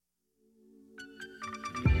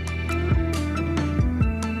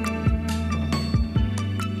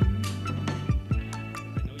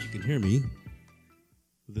hear me.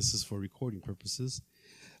 This is for recording purposes.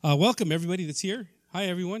 Welcome, everybody that's here. Hi,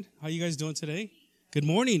 everyone. How you guys doing today? Good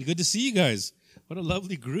morning. Good to see you guys. What a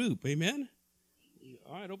lovely group. Amen.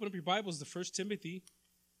 All right, open up your Bibles to 1 Timothy.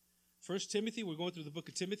 1 Timothy, we're going through the book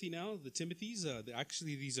of Timothy now. The Timothys,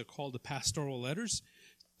 actually, these are called the pastoral letters.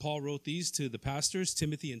 Paul wrote these to the pastors,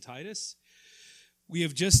 Timothy and Titus. We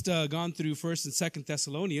have just gone through 1st and 2nd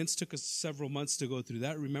Thessalonians. Took us several months to go through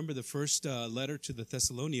that. Remember the first letter to the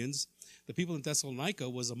Thessalonians. The people in Thessalonica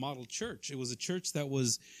was a model church. It was a church that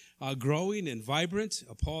was growing and vibrant.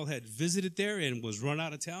 Paul had visited there and was run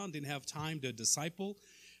out of town, didn't have time to disciple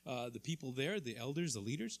the people there, the elders, the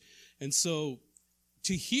leaders. And so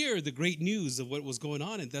to hear the great news of what was going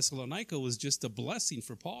on in Thessalonica was just a blessing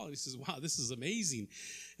for Paul. He says, wow, this is amazing.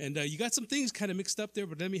 And you got some things kind of mixed up there,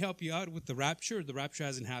 but let me help you out with the rapture. The rapture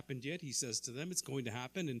hasn't happened yet. He says to them, it's going to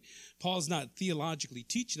happen. And Paul's not theologically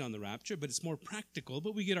teaching on the rapture, but it's more practical.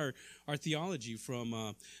 But we get our theology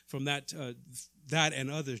from that and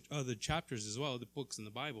other chapters as well, the books in the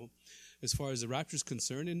Bible, as far as the rapture is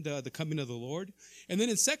concerned, and the coming of the Lord. And then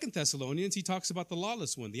in 2 Thessalonians, he talks about the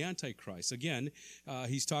lawless one, the Antichrist. Again,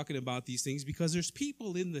 he's talking about these things because there's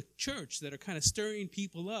people in the church that are kind of stirring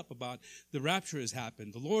people up about the rapture has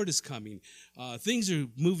happened, the Lord is coming, things are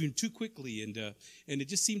moving too quickly, and it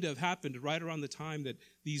just seemed to have happened right around the time that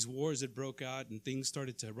these wars had broke out and things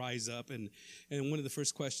started to rise up. And one of the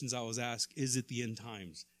first questions I was asked, is it the end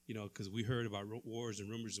times? You know, because we heard about wars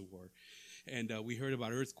and rumors of war. And we heard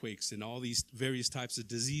about earthquakes and all these various types of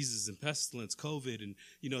diseases and pestilence, COVID, and,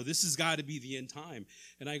 this has got to be the end time.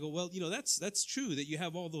 And I go, well, that's true that you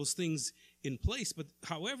have all those things in place. But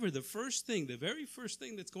however, the very first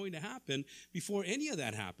thing that's going to happen before any of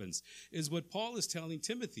that happens is what Paul is telling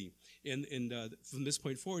Timothy from this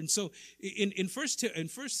point forward. And so in First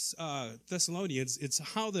Thessalonians, it's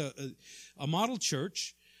how a model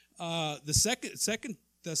church, the second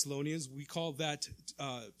Thessalonians, we called that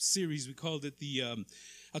series, we called it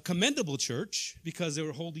a commendable church because they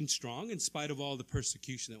were holding strong in spite of all the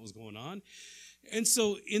persecution that was going on. And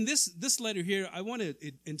so in this letter here, I want to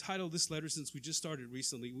entitle this letter, since we just started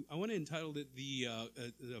recently, I want to entitle it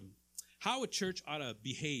How a Church Ought to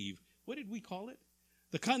Behave. What did we call it?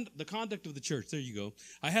 The conduct of the church. There you go.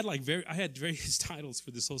 I had various titles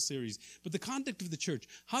for this whole series, but the conduct of the church,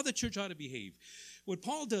 how the church ought to behave. What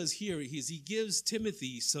Paul does here is he gives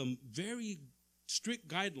Timothy some very strict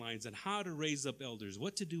guidelines on how to raise up elders,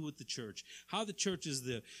 what to do with the church, how the church is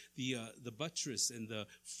the buttress and the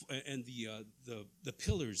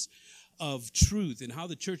pillars of truth, and how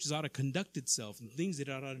the church ought to conduct itself and things that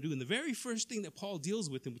it ought to do. And the very first thing that Paul deals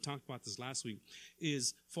with, and we talked about this last week,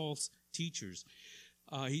 is false teachers.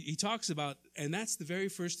 He talks about, and that's the very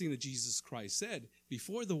first thing that Jesus Christ said.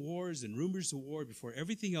 Before the wars and rumors of war, before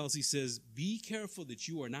everything else, he says, be careful that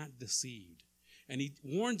you are not deceived. And he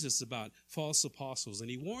warns us about false apostles, and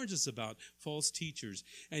he warns us about false teachers.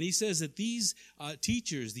 And he says that these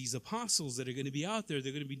teachers, these apostles that are going to be out there,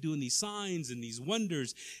 they're going to be doing these signs and these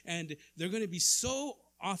wonders, and they're going to be so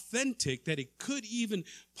authentic that it could even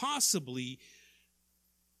possibly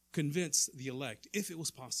convince the elect, if it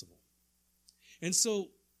was possible. And so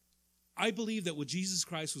I believe that what Jesus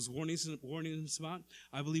Christ was warning us about,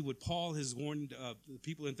 I believe what Paul has warned the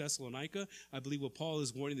people in Thessalonica, I believe what Paul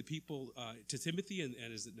is warning the people to Timothy and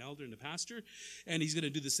as an elder and a pastor, and he's going to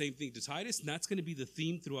do the same thing to Titus, and that's going to be the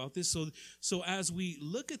theme throughout this. So as we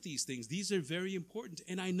look at these things, these are very important.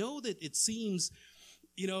 And I know that it seems,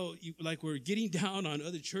 like we're getting down on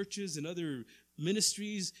other churches and other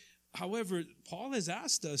ministries. However,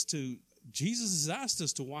 Jesus has asked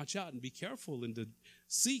us to watch out and be careful and to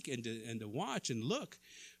seek and to watch and look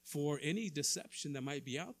for any deception that might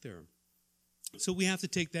be out there. So we have to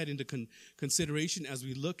take that into consideration as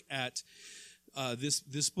we look at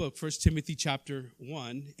this book, 1 Timothy chapter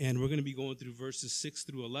 1, and we're going to be going through verses 6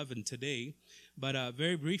 through 11 today. But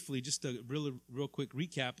very briefly, just a real quick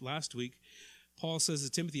recap. Last week, Paul says to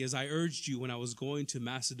Timothy, as I urged you when I was going to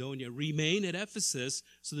Macedonia, remain at Ephesus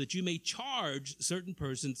so that you may charge certain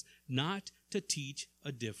persons not to teach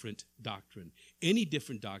a different doctrine. Any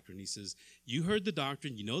different doctrine. He says, you heard the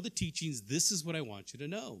doctrine, you know the teachings, this is what I want you to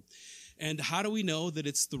know. And how do we know that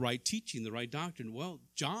it's the right teaching, the right doctrine? Well,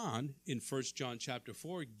 John, in 1 John chapter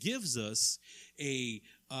 4, gives us a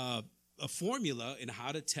formula in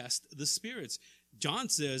how to test the spirits. John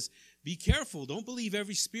says, be careful, don't believe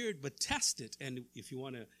every spirit, but test it. And if you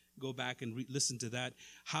want to go back and listen to that,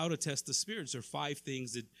 how to test the spirits, there are 5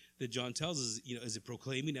 things that John tells us. Is it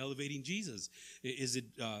proclaiming, elevating Jesus? Is it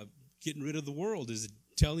getting rid of the world? Is it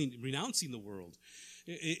renouncing the world?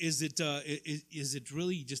 Is it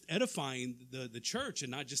really just edifying the church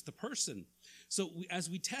and not just the person? So as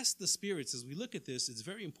we test the spirits, as we look at this, it's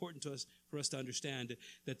very important to us for us to understand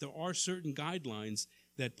that there are certain guidelines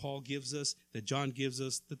that Paul gives us, that John gives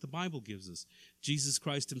us, that the Bible gives us. Jesus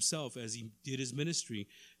Christ himself, as he did his ministry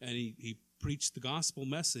and he preached the gospel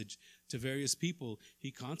message to various people,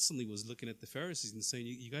 he constantly was looking at the Pharisees and saying,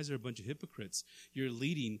 you guys are a bunch of hypocrites. You're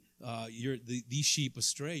leading these sheep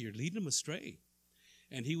astray. You're leading them astray.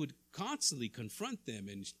 And he would constantly confront them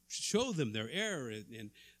and show them their error,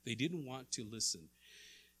 and they didn't want to listen.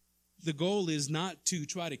 The goal is not to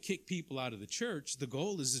try to kick people out of the church. The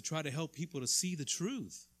goal is to try to help people to see the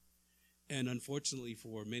truth. And unfortunately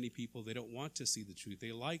for many people, they don't want to see the truth.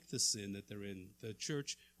 They like the sin that they're in. The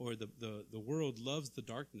church or the world loves the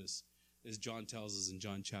darkness, as John tells us in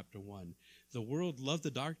John chapter 1. The world loves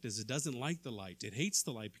the darkness. It doesn't like the light. It hates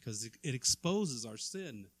the light because it exposes our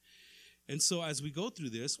sin. And so as we go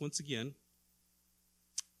through this, once again,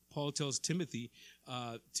 Paul tells Timothy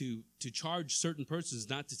to charge certain persons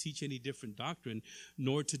not to teach any different doctrine,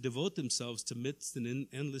 nor to devote themselves to myths and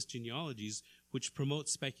endless genealogies, which promote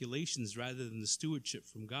speculations rather than the stewardship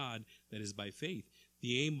from God that is by faith.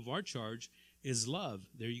 The aim of our charge is love.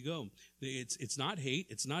 There you go. It's not hate.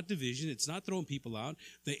 It's not division. It's not throwing people out.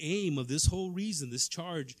 The aim of this whole reason, this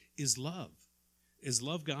charge, is love. Is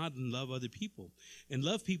love God and love other people. And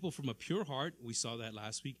love people from a pure heart, we saw that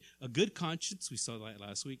last week, a good conscience, we saw that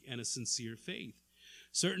last week, and a sincere faith.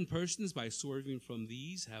 Certain persons, by swerving from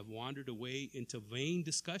these, have wandered away into vain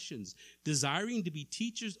discussions, desiring to be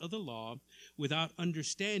teachers of the law without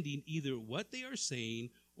understanding either what they are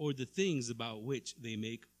saying or the things about which they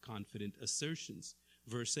make confident assertions.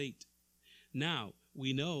 Verse 8, now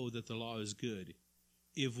we know that the law is good,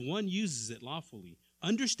 if one uses it lawfully,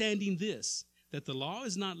 understanding this, that the law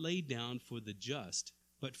is not laid down for the just,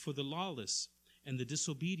 but for the lawless and the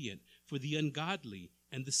disobedient, for the ungodly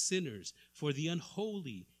and the sinners, for the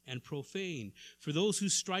unholy and profane, for those who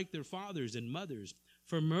strike their fathers and mothers,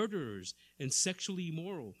 for murderers and sexually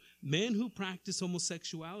immoral, men who practice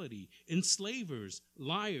homosexuality, enslavers,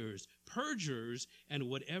 liars, perjurers, and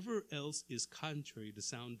whatever else is contrary to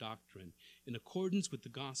sound doctrine, in accordance with the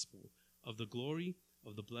gospel of the glory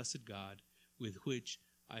of the blessed God, with which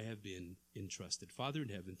I have been entrusted. Father in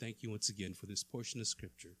heaven, thank you once again for this portion of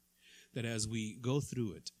Scripture, that as we go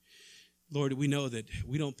through it, Lord, we know that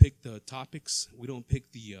we don't pick the topics, we don't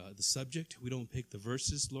pick the subject, we don't pick the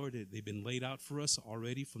verses, Lord. They've been laid out for us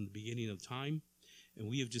already from the beginning of time, and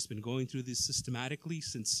we have just been going through this systematically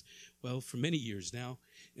since, well, for many years now.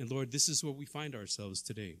 And Lord, this is where we find ourselves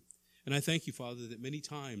today. And I thank you, Father, that many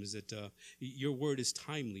times that your word is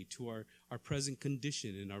timely to our present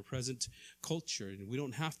condition and our present culture. And we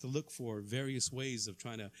don't have to look for various ways of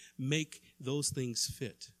trying to make those things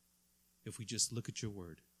fit if we just look at your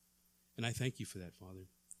word. And I thank you for that, Father.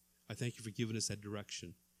 I thank you for giving us that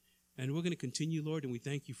direction. And we're going to continue, Lord, and we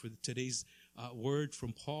thank you for today's word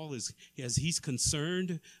from Paul as he's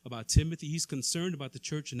concerned about Timothy. He's concerned about the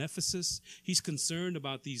church in Ephesus. He's concerned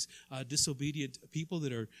about these disobedient people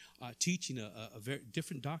that are teaching a very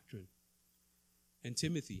different doctrine. And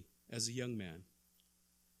Timothy, as a young man,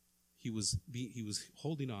 he was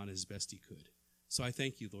holding on as best he could. So I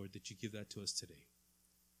thank you, Lord, that you give that to us today.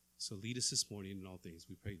 So lead us this morning in all things.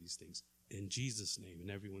 We pray these things in Jesus' name. And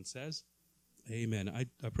everyone says, amen.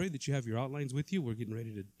 I pray that you have your outlines with you. We're getting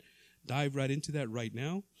ready to dive right into that right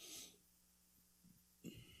now.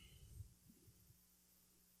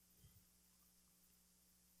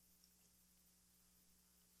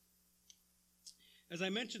 As I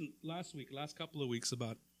mentioned last couple of weeks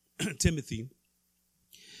about Timothy,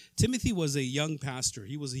 Timothy was a young pastor.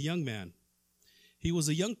 He was a young man. He was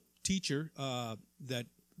a young teacher that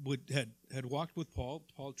had walked with Paul.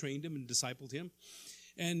 Paul trained him and discipled him.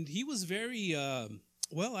 And he was very,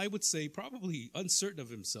 I would say probably uncertain of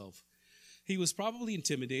himself. He was probably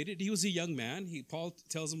intimidated. He was a young man. Paul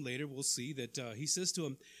tells him later, we'll see, that he says to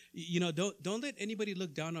him, don't let anybody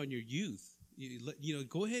look down on your youth.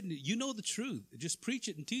 Go ahead and you know the truth. Just preach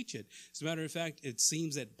it and teach it. As a matter of fact, it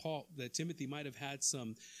seems that Timothy might have had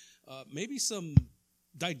maybe some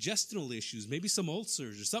digestional issues, maybe some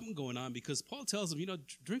ulcers or something going on, because Paul tells him,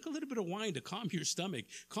 drink a little bit of wine to calm your stomach,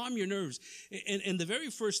 calm your nerves. And the very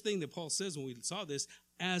first thing that Paul says when we saw this,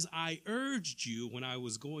 as I urged you when I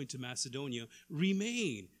was going to Macedonia,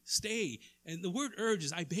 remain, stay. And the word urge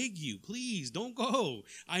is, I beg you, please don't go.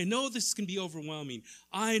 I know this can be overwhelming.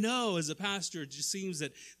 I know as a pastor, it just seems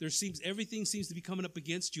that everything seems to be coming up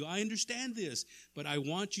against you. I understand this, but I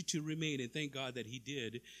want you to remain. And thank God that he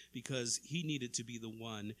did, because he needed to be the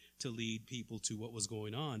one to lead people to what was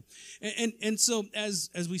going on. And so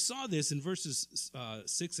as we saw this in verses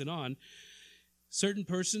 6 and on, certain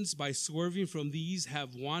persons, by swerving from these,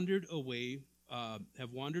 have wandered away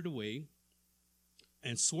have wandered away,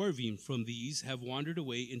 and swerving from these have wandered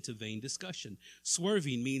away into vain discussion.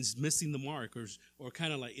 Swerving means missing the mark or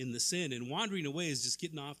kind of like in the sin. And wandering away is just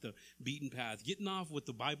getting off the beaten path, getting off what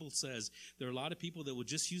the Bible says. There are a lot of people that will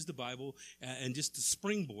just use the Bible and just to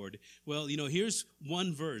springboard. Well, here's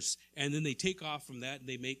one verse, and then they take off from that and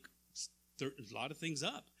they make a lot of things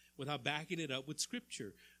up without backing it up with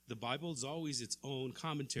Scripture. The Bible is always its own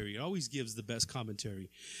commentary. It always gives the best commentary.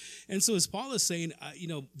 And so as Paul is saying,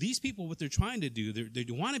 these people, what they're trying to do, they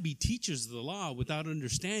want to be teachers of the law without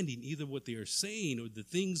understanding either what they are saying or the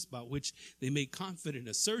things about which they make confident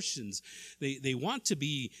assertions. They want to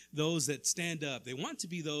be those that stand up. They want to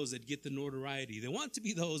be those that get the notoriety. They want to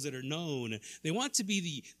be those that are known. They want to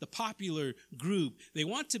be the popular group. They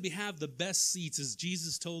want to have the best seats, as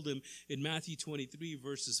Jesus told them in Matthew 23,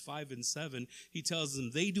 verses 5 and 7. He tells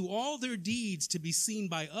them, they do all their deeds to be seen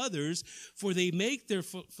by others, for they make their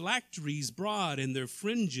phylacteries broad and their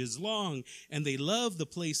fringes long, and they love the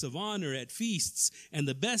place of honor at feasts and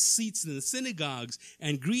the best seats in the synagogues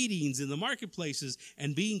and greetings in the marketplaces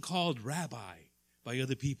and being called rabbi by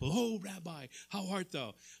other people. Oh, Rabbi, how art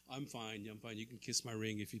thou? I'm fine. You can kiss my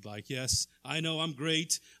ring if you'd like. Yes, I know I'm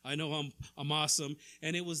great. I know I'm awesome.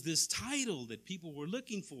 And it was this title that people were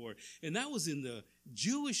looking for. And that was in the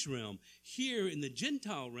Jewish realm. Here in the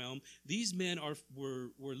Gentile realm, these men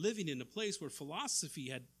were living in a place where philosophy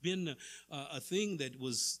had been a thing that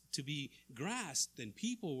was to be grasped, and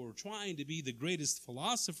people were trying to be the greatest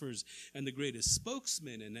philosophers and the greatest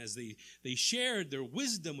spokesmen. And as they shared their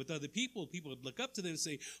wisdom with other people would look up to them and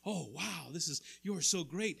say, oh, wow, you are so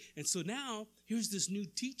great. And so now here's this new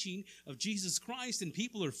teaching of Jesus Christ, and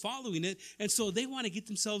people are following it. And so they want to get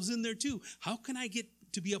themselves in there too. How can I get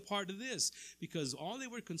to be a part of this? Because all they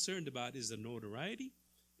were concerned about is the notoriety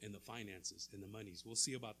and the finances and the monies. We'll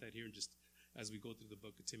see about that here in just as we go through the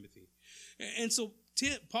book of Timothy. And so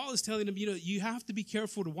Paul is telling them, you have to be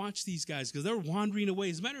careful to watch these guys because they're wandering away.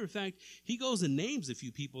 As a matter of fact, he goes and names a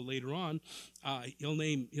few people later on. He'll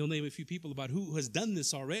name a few people about who has done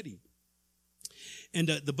this already. And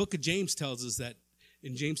the book of James tells us that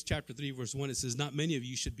in James chapter 3, verse 1, it says, not many of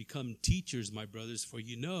you should become teachers, my brothers, for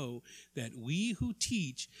you know that we who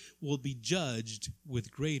teach will be judged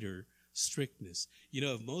with greater strictness.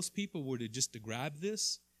 If most people were to grab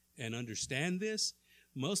this and understand this,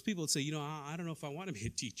 most people would say, I don't know if I want to be a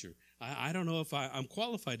teacher. I don't know if I'm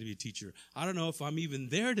qualified to be a teacher. I don't know if I'm even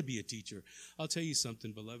there to be a teacher. I'll tell you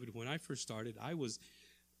something, beloved. When I first started, I was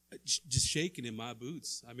just shaking in my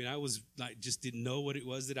boots. I mean, just didn't know what it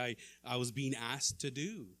was that I was being asked to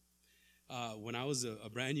do. When I was a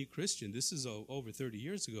brand new Christian, this is over 30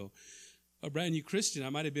 years ago, a brand new Christian, I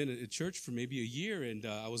might have been at church for maybe a year, and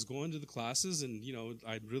I was going to the classes, and,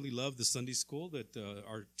 I really loved the Sunday school that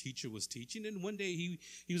our teacher was teaching. And one day he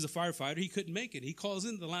was a firefighter. He couldn't make it. He calls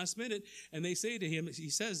in the last minute, and they say to him, he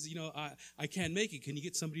says, I can't make it. Can you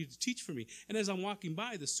get somebody to teach for me? And as I'm walking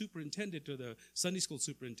by, the superintendent, or the Sunday school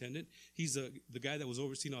superintendent, he's the guy that was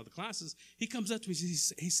overseeing all the classes, he comes up to me and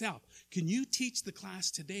says, hey, Sal, can you teach the class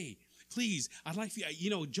today? Please, I'd like for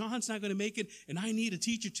you, John's not going to make it, and I need a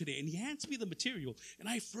teacher today. And he hands me the material, and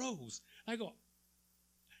I froze. I go,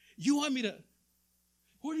 you want me to,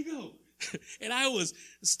 where'd he go? And I was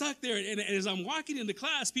stuck there, and as I'm walking into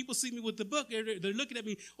class, people see me with the book. They're looking at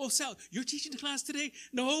me, oh, Sal, you're teaching the class today?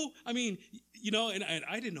 No, I mean, and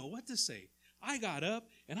I didn't know what to say. I got up,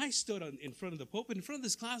 and I stood in front of the pulpit, in front of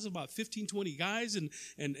this class of about 15, 20 guys and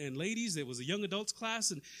ladies. There was a young adults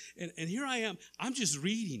class, and here I am. I'm just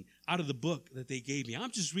reading out of the book that they gave me.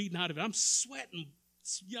 I'm just reading out of it. I'm sweating.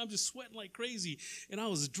 I'm just sweating like crazy, and I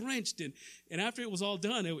was drenched. And after it was all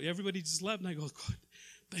done, everybody just left, and I go, God,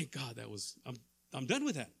 thank God I'm done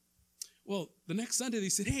with that. Well, the next Sunday they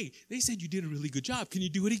said, hey, they said you did a really good job. Can you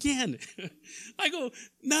do it again? I go,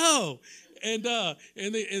 no. And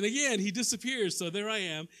again, he disappears. So there I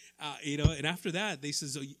am, and after that, they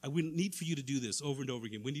says, we need for you to do this over and over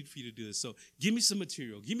again. We need for you to do this. So give me some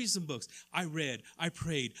material. Give me some books. I read. I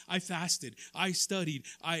prayed. I fasted. I studied.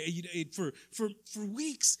 For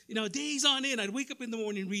weeks, days on end, I'd wake up in the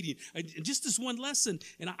morning reading just this one lesson.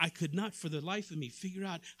 And I could not for the life of me figure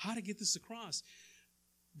out how to get this across.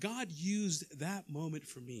 God used that moment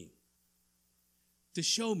for me to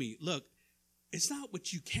show me, look, it's not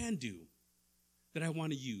what you can do that I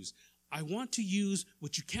want to use. I want to use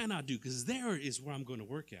what you cannot do, because there is where I'm going to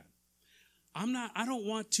work at. I don't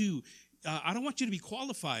want to I don't want you to be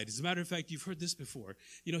qualified. As a matter of fact, you've heard this before.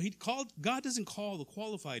 God doesn't call the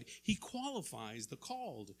qualified. He qualifies the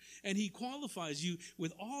called. And he qualifies you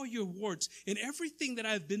with all your warts and everything that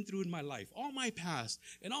I've been through in my life, all my past,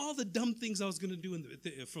 and all the dumb things I was going to do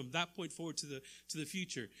from that point forward to the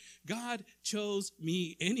future. God chose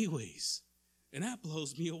me anyways. And that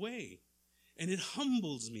blows me away. And it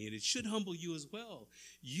humbles me, and it should humble you as well.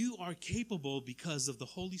 You are capable because of the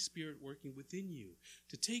Holy Spirit working within you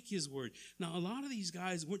to take his word. Now, a lot of these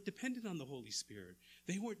guys weren't dependent on the Holy Spirit.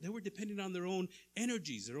 They were dependent on their own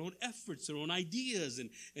energies, their own efforts, their own ideas,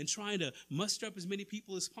 and trying to muster up as many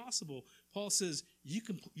people as possible. Paul says, you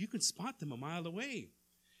can spot them a mile away.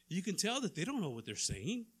 You can tell that they don't know what they're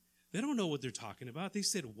saying. They don't know what they're talking about. They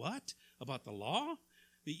said, what? About the law?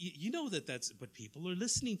 You know but people are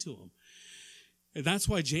listening to them. And that's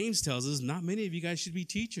why James tells us not many of you guys should be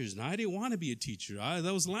teachers. And I didn't want to be a teacher.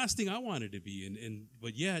 That was the last thing I wanted to be.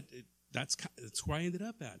 But yet, that's where I ended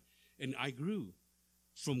up at. And I grew.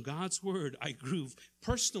 From God's word, I grew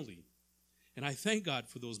personally. And I thank God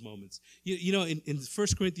for those moments. In 1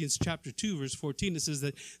 Corinthians chapter 2, verse 14, it says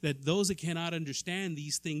that those that cannot understand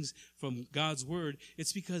these things from God's word,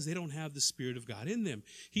 it's because they don't have the Spirit of God in them.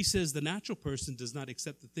 He says the natural person does not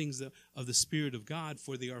accept the things of the Spirit of God,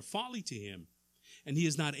 for they are folly to him. And he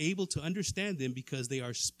is not able to understand them because they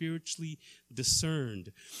are spiritually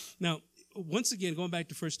discerned. Now, once again, going back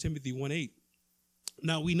to 1 Timothy 1:8.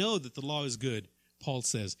 Now, we know that the law is good, Paul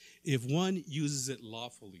says, if one uses it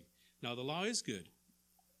lawfully. Now, the law is good.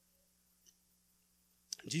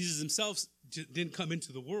 Jesus himself didn't come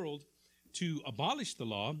into the world to abolish the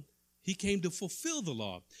law. He came to fulfill the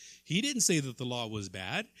law. He didn't say that the law was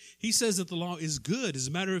bad. He says that the law is good. As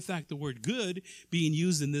a matter of fact, the word good being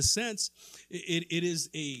used in this sense, it is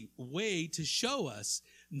a way to show us,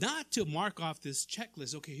 not to mark off this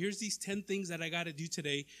checklist. Okay, here's these 10 things that I got to do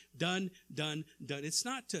today. Done, done, done. It's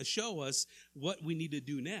not to show us what we need to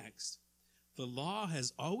do next. The law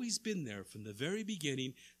has always been there from the very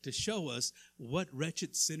beginning to show us what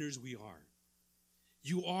wretched sinners we are.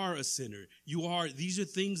 You are a sinner. These are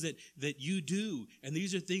things that you do, and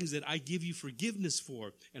these are things that I give you forgiveness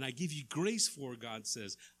for, and I give you grace for, God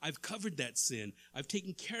says. I've covered that sin. I've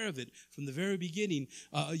taken care of it from the very beginning.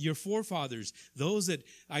 Your forefathers, those that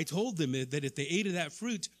I told them that if they ate of that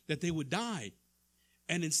fruit, that they would die.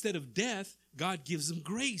 And instead of death, God gives them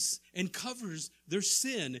grace and covers their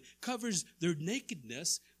sin, covers their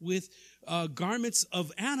nakedness with garments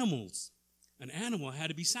of animals. An animal had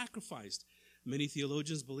to be sacrificed. Many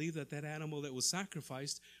theologians believe that animal that was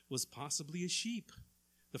sacrificed was possibly a sheep,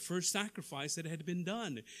 the first sacrifice that had been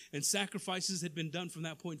done. And sacrifices had been done from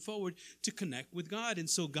that point forward to connect with God. And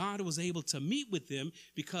so God was able to meet with them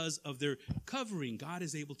because of their covering. God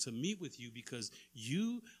is able to meet with you because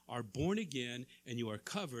you are born again and you are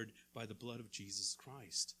covered by the blood of Jesus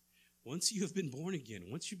Christ. Once you have been born again,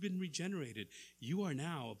 once you've been regenerated, you are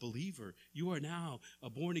now a believer. You are now a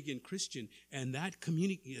born-again Christian. And that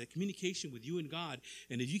communication with you and God,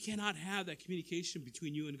 and if you cannot have that communication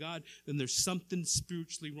between you and God, then there's something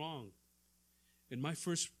spiritually wrong. And my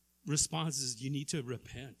first response is you need to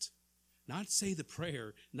repent. Not say the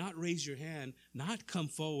prayer, not raise your hand, not come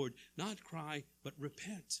forward, not cry, but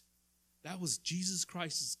repent. That was Jesus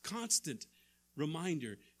Christ's constant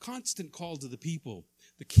reminder, constant call to the people.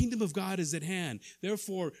 The kingdom of God is at hand.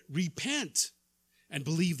 Therefore, repent and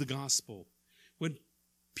believe the gospel. When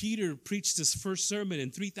Peter preached his first sermon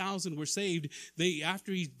and 3,000 were saved,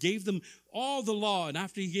 after he gave them all the law and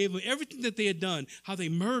after he gave them everything that they had done, how they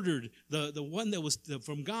murdered the one that was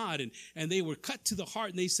from God and they were cut to the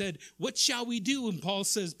heart and they said, what shall we do? And Paul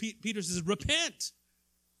says, Peter says, repent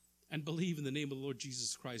and believe in the name of the Lord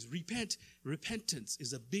Jesus Christ. Repentance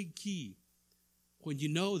is a big key. When you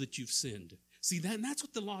know that you've sinned. See, that's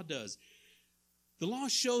what the law does. The law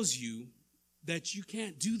shows you that you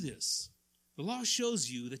can't do this. The law shows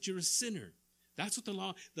you that you're a sinner. That's what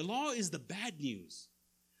the law is the bad news.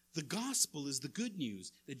 The gospel is the good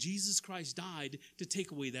news, that Jesus Christ died to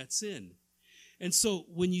take away that sin. And so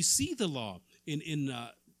when you see the law in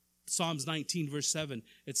Psalms 19, verse 7,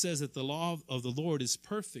 it says that the law of the Lord is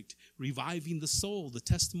perfect, reviving the soul. The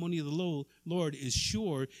testimony of the Lord is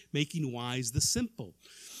sure, making wise the simple.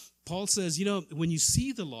 Paul says, when you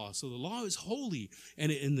see the law, so the law is holy,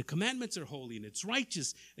 and the commandments are holy, and it's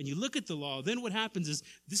righteous, and you look at the law, then what happens is,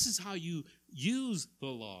 this is how you use the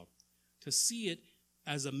law, to see it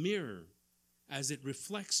as a mirror, as it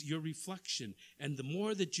reflects your reflection. And the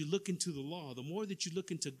more that you look into the law, the more that you look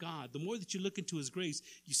into God, the more that you look into his grace,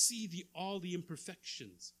 you see all the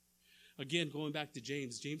imperfections. Again, going back to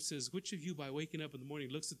James says, which of you by waking up in the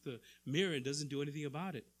morning looks at the mirror and doesn't do anything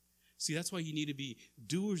about it? See, that's why you need to be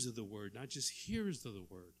doers of the word, not just hearers of the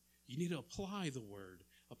word. You need to apply the word.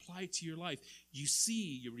 Apply it to your life. You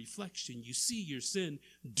see your reflection. You see your sin.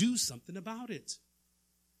 Do something about it.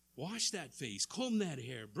 Wash that face. Comb that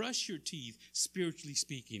hair. Brush your teeth, spiritually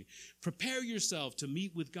speaking. Prepare yourself to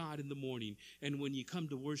meet with God in the morning and when you come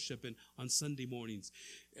to worship and on Sunday mornings.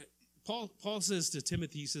 Paul says to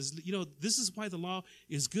Timothy, he says, this is why the law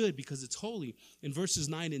is good, because it's holy. In verses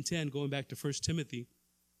 9 and 10, going back to 1 Timothy,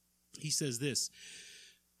 he says this,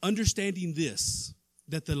 understanding this,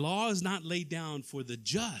 that the law is not laid down for the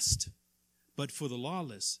just, but for the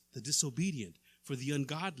lawless, the disobedient, for the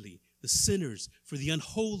ungodly, the sinners, for the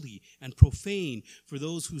unholy and profane, for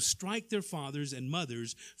those who strike their fathers and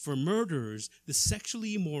mothers, for murderers, the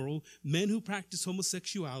sexually immoral, men who practice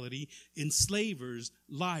homosexuality, enslavers,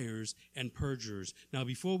 liars, and perjurers. Now,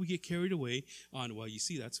 before we get carried away on, well, you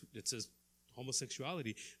see, it says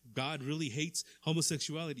homosexuality. God really hates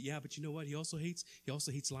homosexuality. Yeah, but you know what? He also hates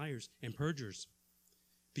liars and perjurers.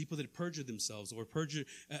 People that perjure themselves or perjure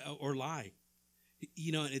or lie.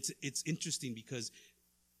 It's interesting because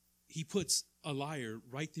he puts a liar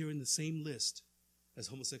right there in the same list as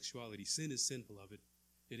homosexuality. Sin is sin, beloved.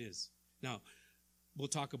 It is. Now, we'll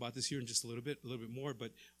talk about this here in just a little bit more,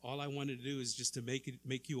 but all I wanted to do is just to make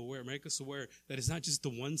us aware that it's not just the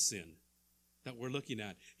one sin that we're looking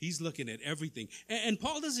at. He's looking at everything. And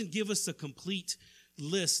Paul doesn't give us a complete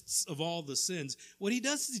lists of all the sins. What he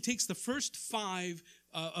does is he takes the first 5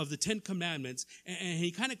 of the 10 commandments and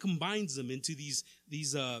he kind of combines them into these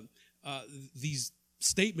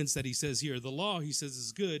statements that he says here. The law, he says,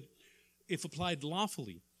 is good if applied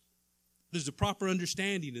lawfully. There's a proper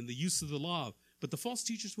understanding in the use of the law, but the false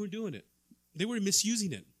teachers weren't doing it. They were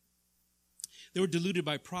misusing it. They were deluded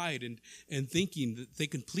by pride and thinking that they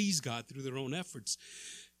can please God through their own efforts.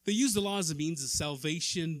 They used the law as a means of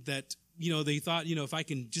salvation that, they thought, if I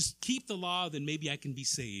can just keep the law, then maybe I can be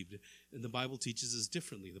saved. And the Bible teaches us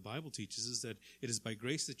differently. The Bible teaches us that it is by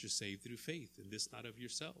grace that you're saved through faith, and this not of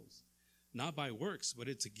yourselves. Not by works, but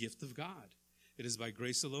it's a gift of God. It is by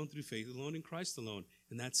grace alone, through faith alone, in Christ alone.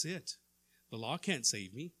 And that's it. The law can't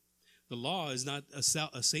save me. The law is not a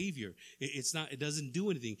savior. It doesn't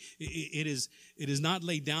do anything. It is not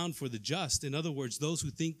laid down for the just. In other words, those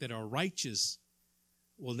who think that are righteous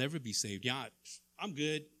will never be saved. Yeah, I'm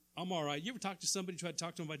good. I'm all right. You ever talk to somebody, try to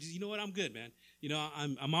talk to them about Jesus? You know what? I'm good, man.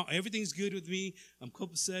 Everything's good with me. I'm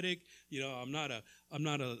copacetic. I'm not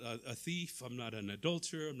a thief. I'm not an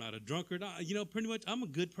adulterer. I'm not a drunkard. Pretty much I'm a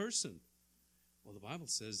good person. Well, the Bible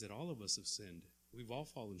says that all of us have sinned. We've all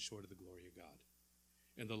fallen short of the glory of God.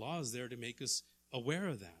 And the law is there to make us aware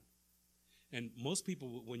of that. And most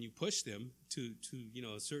people, when you push them to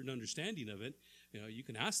a certain understanding of it, you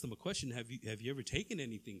can ask them a question. Have you ever taken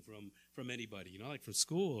anything from anybody? Like from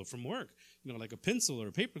school or from work? Like a pencil or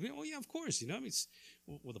a paper. Oh yeah, of course.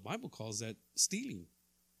 Well, the Bible calls that stealing.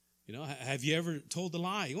 Have you ever told a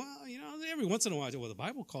lie? Well, every once in a while. Well, the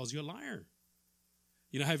Bible calls you a liar.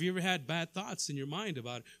 Have you ever had bad thoughts in your mind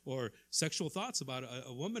about, or sexual thoughts about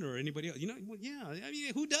a woman or anybody else? Well, yeah.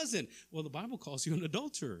 Who doesn't? Well, the Bible calls you an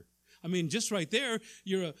adulterer. Just right there,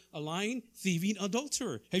 you're a lying, thieving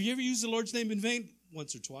adulterer. Have you ever used the Lord's name in vain?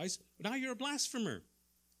 Once or twice. Now you're a blasphemer.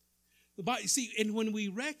 And when we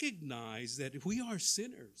recognize that we are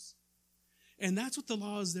sinners, and that's what the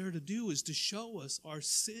law is there to do, is to show us our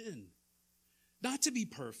sin. Not to be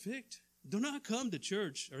perfect. Do not come to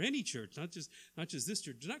church, or any church, not just this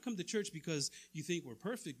church. Do not come to church because you think we're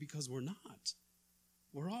perfect, because we're not.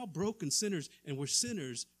 We're all broken sinners, and we're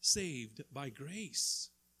sinners saved by grace.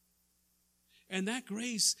 And that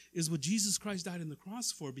grace is what Jesus Christ died on the cross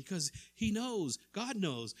for, because God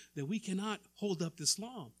knows that we cannot hold up this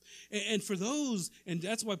law. And for those, and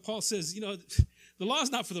that's why Paul says, the law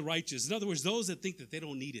is not for the righteous. In other words, those that think that they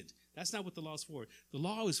don't need it. That's not what the law is for. The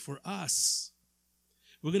law is for us.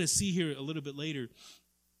 We're going to see here a little bit later.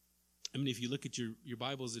 If you look at your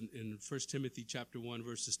Bibles in 1 Timothy chapter 1,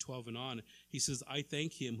 verses 12 and on, he says, I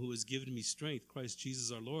thank him who has given me strength, Christ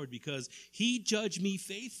Jesus our Lord, because he judged me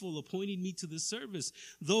faithful, appointing me to this service.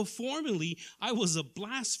 Though formerly I was a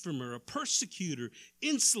blasphemer, a persecutor,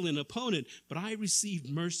 insolent opponent, but I received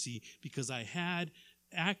mercy because I had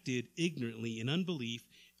acted ignorantly in unbelief,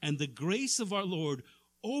 and the grace of our Lord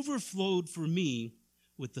overflowed for me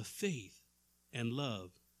with the faith and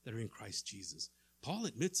love that are in Christ Jesus. Paul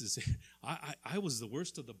admits this. I was the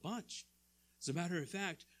worst of the bunch. As a matter of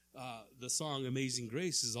fact, the song Amazing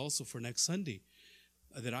Grace is also for next Sunday,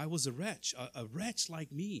 that I was a wretch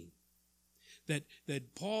like me.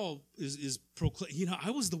 that Paul is proclaiming,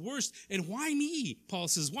 I was the worst. And why me? Paul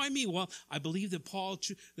says, why me? Well, I believe that Paul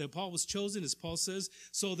was chosen, as Paul says,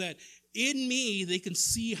 so that in me they can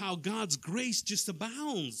see how God's grace just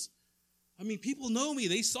abounds. I mean, people know me.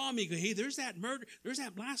 They saw me go, hey, there's that murder, there's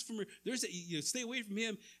that blasphemer, there's that, stay away from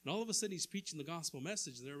him. And all of a sudden he's preaching the gospel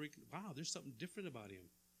message, and they're, wow, there's something different about him.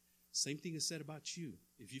 Same thing is said about you.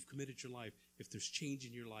 If you've committed your life, if there's change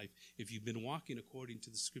in your life, if you've been walking according to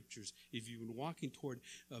the scriptures, if you've been walking toward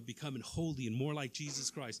becoming holy and more like Jesus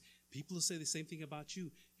Christ, people will say the same thing about you.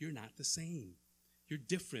 You're not the same. You're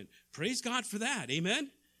different. Praise God for that. Amen?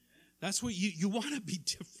 That's what you want to be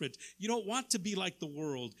different. You don't want to be like the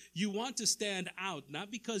world. You want to stand out, not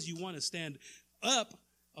because you want to stand up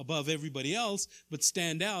above everybody else, but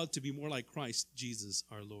stand out to be more like Christ Jesus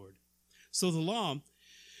our Lord. So the law,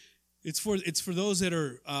 it's for those that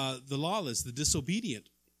are the lawless, the disobedient.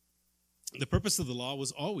 The purpose of the law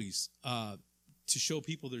was always to show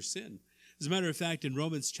people their sin. As a matter of fact, in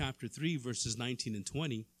Romans chapter 3, verses 19 and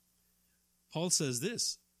 20, Paul says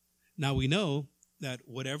this, now we know that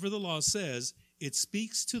whatever the law says, it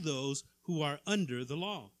speaks to those who are under the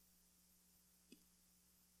law.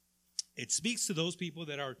 It speaks to those people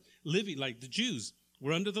that are living, like the Jews.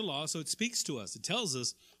 We're under the law, so it speaks to us. It tells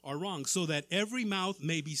us our wrong, so that every mouth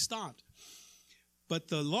may be stopped. But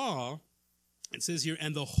the law, it says here,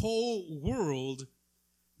 and the whole world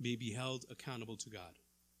may be held accountable to God.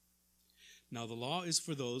 Now, the law is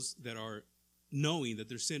for those that are knowing that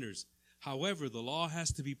they're sinners. However, the law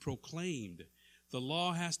has to be proclaimed. The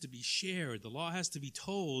law has to be shared. The law has to be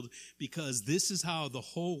told, because this is how the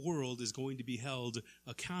whole world is going to be held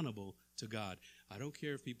accountable to God. I don't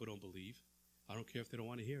care if people don't believe. I don't care if they don't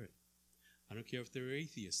want to hear it. I don't care if they're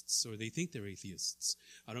atheists or they think they're atheists.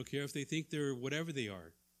 I don't care if they think they're whatever they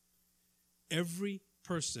are. Every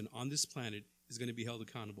person on this planet is going to be held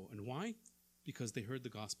accountable. And why? Because they heard the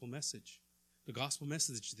gospel message. The gospel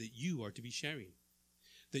message that you are to be sharing.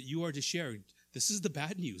 That you are to share. This is the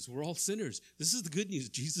bad news. We're all sinners. This is the good news.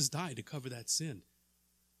 Jesus died to cover that sin.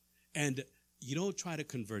 And you don't try to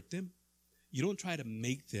convert them. You don't try to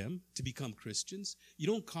make them to become Christians. You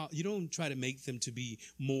don't try to make them to be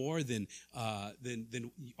more than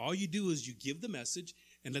all you do is you give the message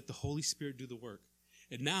and let the Holy Spirit do the work.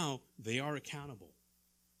 And now they are accountable.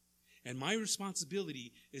 And my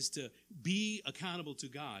responsibility is to be accountable to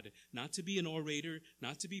God, not to be an orator,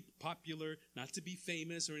 not to be popular, not to be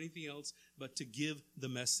famous or anything else, but to give the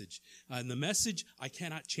message. And the message I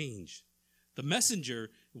cannot change. The messenger,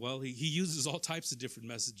 well, he uses all types of different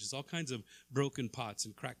messages, all kinds of broken pots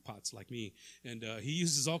and crackpots like me. And he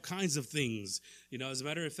uses all kinds of things. As a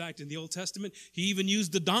matter of fact, in the Old Testament, he even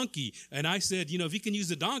used the donkey. And I said, if he can use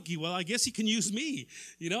the donkey, well, I guess he can use me,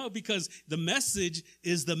 because the message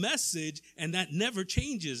is the message, and that never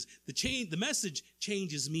changes. The message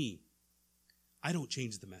changes me. I don't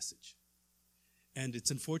change the message. And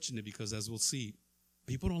it's unfortunate because, as we'll see,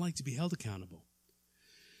 people don't like to be held accountable.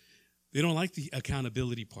 They don't like the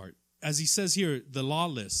accountability part. As he says here, the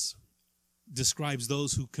lawless describes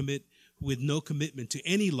those who commit with no commitment to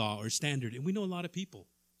any law or standard. And we know a lot of people.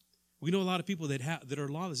 We know a lot of people that are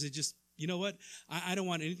lawless. They just, you know what? I don't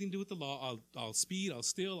want anything to do with the law. I'll speed, I'll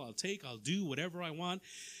steal, I'll do whatever I want.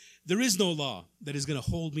 There is no law that is going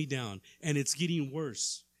to hold me down. And it's getting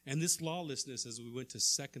worse. And this lawlessness, as we went to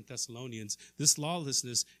 2 Thessalonians, this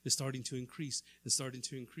lawlessness is starting to increase and starting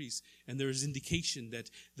to increase. And there is indication that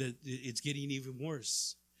it's getting even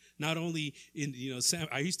worse. Not only in,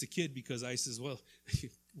 I used to kid because I says, well,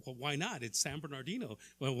 why not? It's San Bernardino.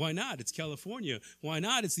 Well, why not? It's California. Why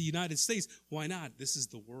not? It's the United States. Why not? This is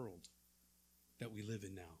the world that we live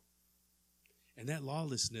in now. And that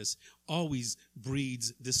lawlessness always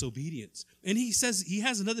breeds disobedience. And he says, he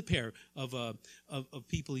has another pair of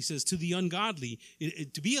people. He says, to the ungodly,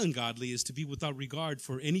 to be ungodly is to be without regard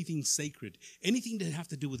for anything sacred, anything that have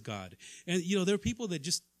to do with God. And, there are people that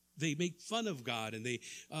just, they make fun of God, and they,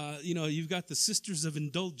 you've got the Sisters of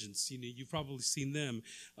Indulgence. You've probably seen them.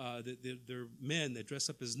 They're men that dress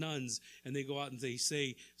up as nuns, and they go out and they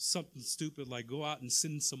say something stupid like, go out and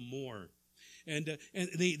sin some more. And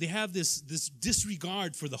they have this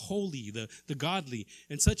disregard for the holy, the godly.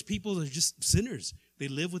 And such people are just sinners. They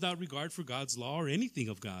live without regard for God's law or anything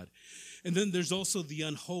of God. And then there's also the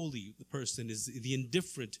unholy. The person is the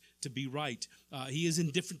indifferent to be right. He is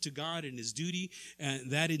indifferent to God and his duty,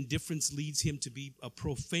 and that indifference leads him to be a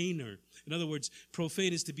profaner. In other words,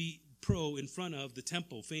 profane is to be pro in front of the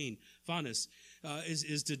temple, phanes,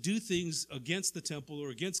 is to do things against the temple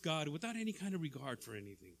or against God without any kind of regard for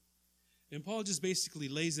anything. And Paul just basically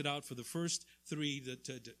lays it out for the first three,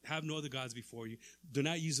 to have no other gods before you. Do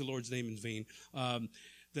not use the Lord's name in vain.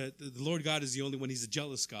 that the Lord God is the only one. He's a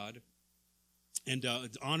jealous God. And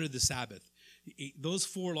honor the Sabbath. Those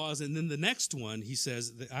 4 laws. And then the next one, he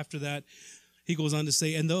says, after that, he goes on to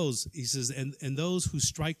say, and those who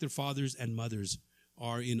strike their fathers and mothers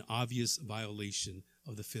are in obvious violation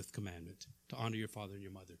of the 5th commandment, to honor your father and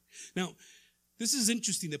your mother. Now, this is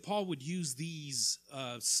interesting that Paul would use these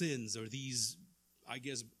sins or these, I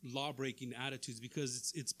guess, law-breaking attitudes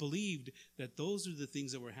because it's believed that those are the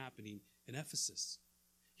things that were happening in Ephesus.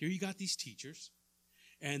 Here you got these teachers,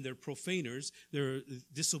 and they're profaners, they're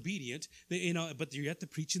disobedient, but they're yet to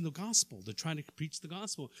preaching the gospel. They're trying to preach the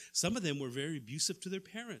gospel. Some of them were very abusive to their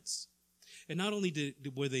parents. And not only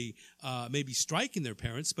were they maybe striking their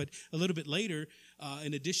parents, but a little bit later,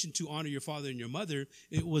 in addition to honor your father and your mother,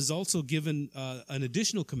 it was also given an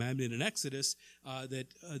additional commandment in Exodus that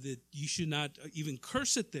you should not even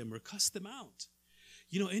curse at them or cuss them out.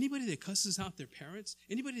 Anybody that cusses out their parents,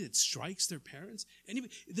 anybody that strikes their parents,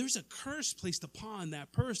 there's a curse placed upon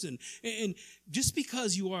that person. And just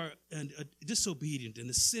because you are a disobedient and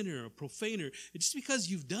a sinner, a profaner, just because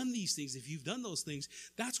you've done these things, if you've done those things,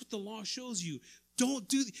 that's what the law shows you.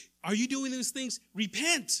 Are you doing those things?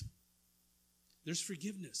 Repent. There's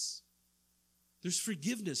forgiveness. There's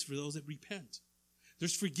forgiveness for those that repent.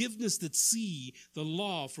 There's forgiveness that see the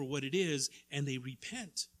law for what it is and they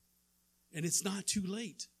repent. And it's not too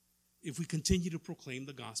late if we continue to proclaim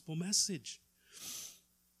the gospel message.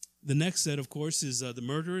 The next set, of course, is the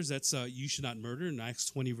murderers. That's you should not murder in Acts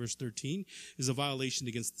 20, verse 13, is a violation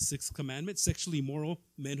against the 6th commandment. Sexually immoral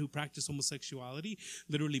men who practice homosexuality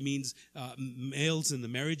literally means males in the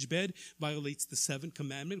marriage bed, violates the 7th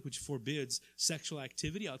commandment, which forbids sexual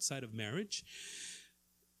activity outside of marriage.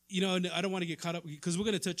 And I don't want to get caught up because we're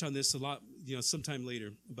going to touch on this a lot, sometime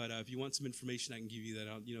later. But if you want some information, I can give you that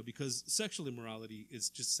out, because sexual immorality is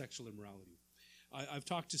just sexual immorality. I've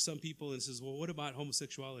talked to some people and says, well, what about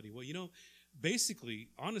homosexuality? Well, basically,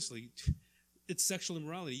 honestly, it's sexual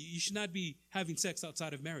immorality. You should not be having sex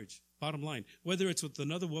outside of marriage, bottom line. Whether it's with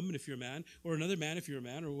another woman if you're a man, or another man if you're a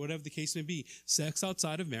man, or whatever the case may be, sex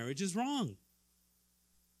outside of marriage is wrong.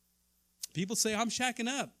 People say, I'm shacking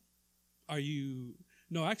up. Are you...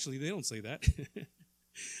 No, actually, they don't say that.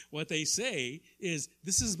 What they say is,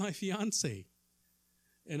 this is my fiance.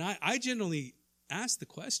 And I generally ask the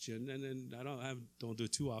question, and then I don't do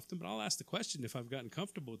it too often, but I'll ask the question if I've gotten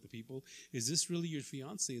comfortable with the people, is this really your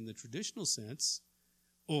fiance in the traditional sense,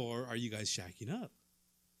 or are you guys shacking up?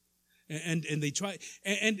 And they try,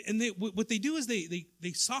 and they, what they do is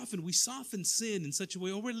we soften sin in such a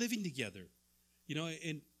way, we're living together.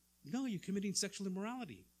 And no, you're committing sexual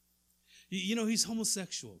immorality. He's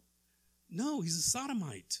homosexual. No, he's a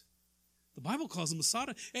sodomite. The Bible calls him a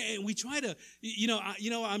sodomite. And we try to,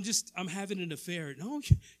 I'm having an affair. No,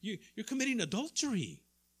 you're committing adultery.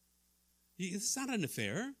 It's not an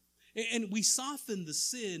affair. And we soften the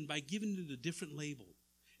sin by giving it a different label.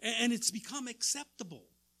 And it's become acceptable.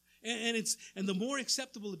 And the more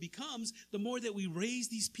acceptable it becomes, the more that we raise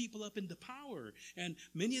these people up into power. And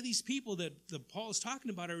many of these people that Paul is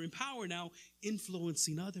talking about are in power now,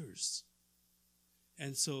 influencing others.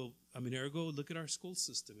 And so, ergo, look at our school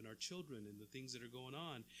system and our children and the things that are going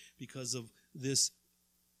on because of this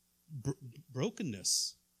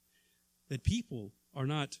brokenness, that people are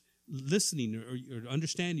not listening or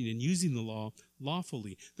understanding and using the law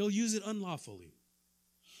lawfully. They'll use it unlawfully.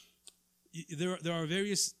 There are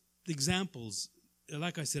various examples.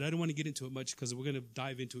 Like I said, I don't want to get into it much because we're going to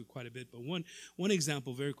dive into it quite a bit. But one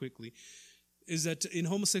example very quickly is that in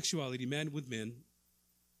homosexuality, man with men,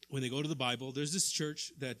 when they go to the Bible, there's this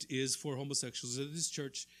church that is for homosexuals. This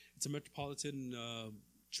church, it's a metropolitan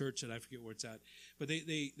church, and I forget where it's at. But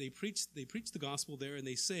they preach the gospel there, and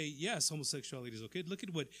they say, yes, homosexuality is okay. Look at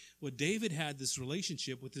what David had, this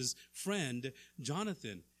relationship with his friend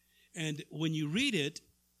Jonathan. And when you read it,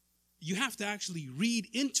 you have to actually read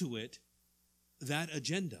into it that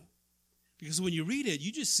agenda. Because when you read it,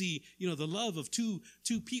 you just see, the love of two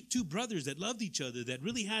brothers that loved each other, that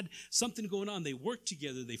really had something going on. They worked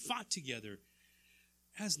together. They fought together. It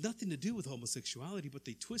has nothing to do with homosexuality, but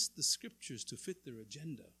they twist the scriptures to fit their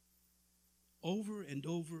agenda over and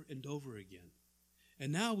over and over again.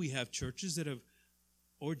 And now we have churches that have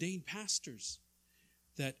ordained pastors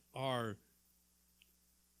that are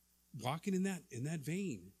walking in that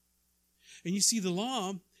vein. And you see the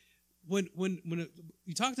law, when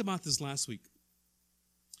we talked about this last week,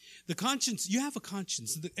 the conscience, you have a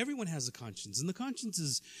conscience. Everyone has a conscience. And the conscience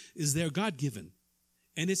is there, God-given.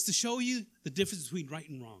 And it's to show you the difference between right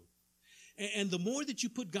and wrong. And the more that you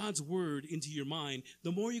put God's word into your mind,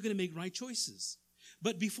 the more you're going to make right choices.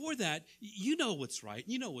 But before that, you know what's right.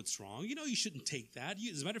 You know what's wrong. You know you shouldn't take that.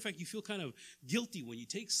 As a matter of fact, you feel kind of guilty when you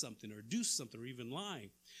take something or do something or even lie.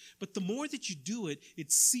 But the more that you do it,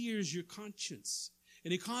 it sears your conscience.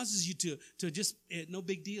 And it causes you to just, no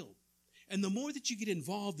big deal. And the more that you get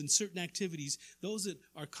involved in certain activities, those that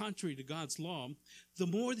are contrary to God's law, the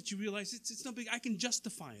more that you realize it's no big, I can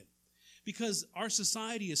justify it. Because our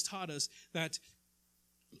society has taught us that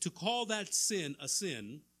to call that sin a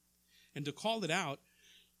sin and to call it out,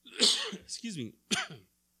 excuse me,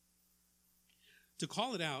 to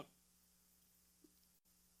call it out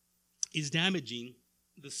is damaging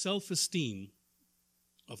the self-esteem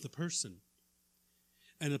of the person.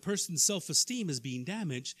 And the person's self-esteem is being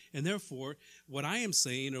damaged, and therefore, what I am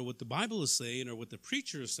saying, or what the Bible is saying, or what the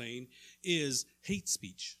preacher is saying, is hate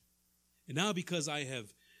speech. And now because I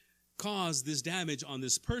have caused this damage on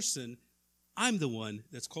this person, I'm the one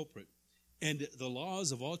that's culprit. And the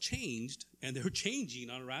laws have all changed, and they're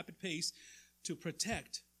changing on a rapid pace to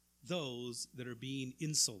protect those that are being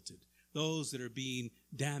insulted, those that are being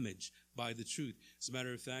damaged by the truth. As a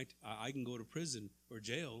matter of fact, I can go to prison or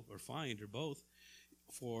jail or fined or both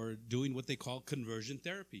for doing what they call conversion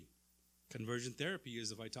therapy. Conversion therapy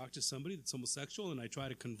is if I talk to somebody that's homosexual and I try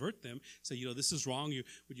to convert them, say, this is wrong,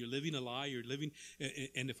 you're living a lie,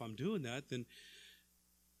 and if I'm doing that, then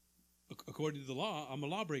according to the law, I'm a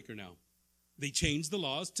lawbreaker now. They changed the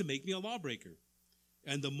laws to make me a lawbreaker.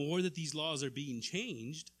 And the more that these laws are being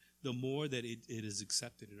changed, the more that it is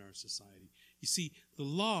accepted in our society. You see, the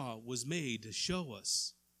law was made to show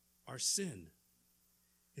us our sin.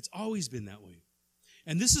 It's always been that way.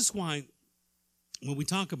 And this is why when we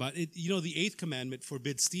talk about it, the eighth commandment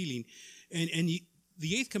forbids stealing. And the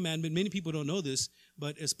eighth commandment, many people don't know this,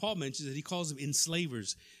 but as Paul mentions it, he calls them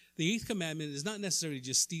enslavers. The eighth commandment is not necessarily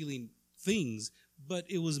just stealing things, but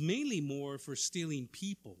it was mainly more for stealing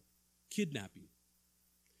people,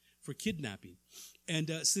 for kidnapping. And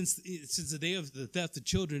since the day of the theft of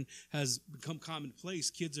children has become commonplace,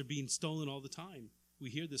 kids are being stolen all the time. We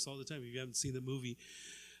hear this all the time. If you haven't seen the movie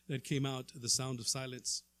that came out, The Sound of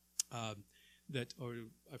Silence, or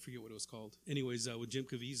I forget what it was called. Anyways, with Jim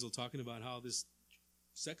Caviezel talking about how this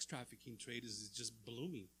sex trafficking trade is just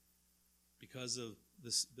blooming because of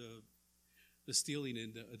the stealing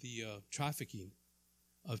and the trafficking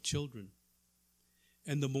of children.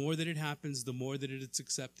 And the more that it happens, the more that it's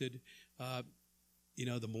accepted,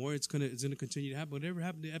 the more it's gonna continue to happen. Whatever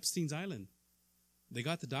happened to Epstein's Island? They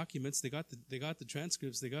got the documents, they got the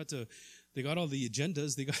transcripts, they got all the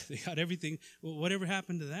agendas, they got everything. Well, whatever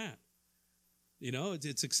happened to that?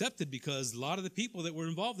 It's accepted because a lot of the people that were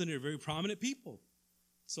involved in it are very prominent people.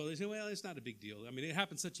 So they say, well, it's not a big deal. I mean, it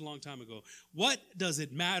happened such a long time ago. What does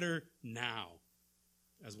it matter now?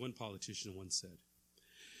 As one politician once said.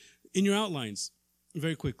 In your outlines,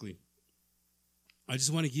 very quickly, I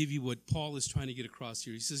just want to give you what Paul is trying to get across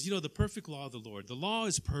here. He says, the perfect law of the Lord. The law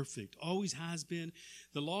is perfect, always has been.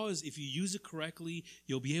 The law is, if you use it correctly,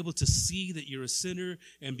 you'll be able to see that you're a sinner.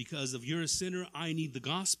 And because of you're a sinner, I need the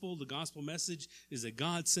gospel. The gospel message is that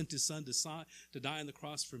God sent his son to die on the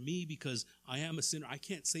cross for me because I am a sinner. I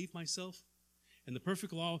can't save myself. And the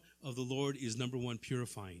perfect law of the Lord is, number one,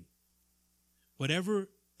 purifying. Whatever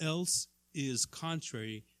else is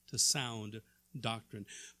contrary to sound doctrine.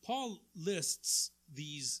 Paul lists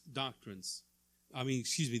these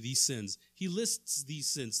these sins. He lists these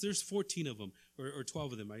sins. There's 14 of them, or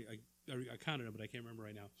 12 of them. I counted them, but I can't remember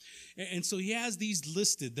right now. And so he has these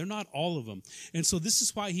listed. They're not all of them. And so this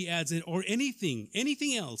is why he adds in, or anything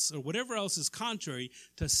else, or whatever else is contrary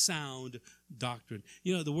to sound doctrine.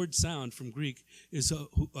 The word sound from Greek is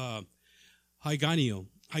hyganio.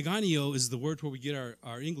 Hyganio is the word where we get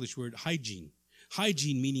our English word hygiene.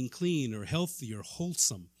 Hygiene meaning clean or healthy or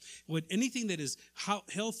wholesome. Anything that is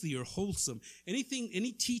healthy or wholesome, any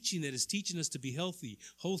teaching that is teaching us to be healthy,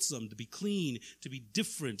 wholesome, to be clean, to be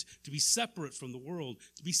different, to be separate from the world,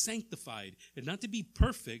 to be sanctified, and not to be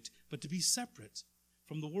perfect, but to be separate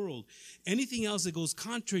from the world. Anything else that goes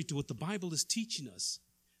contrary to what the Bible is teaching us,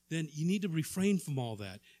 then you need to refrain from all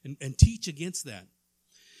that and teach against that.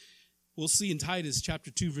 We'll see in Titus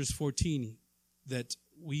chapter 2, verse 14, that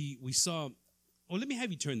we saw. Oh, let me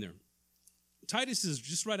have you turn there. Titus is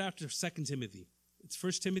just right after 2 Timothy. It's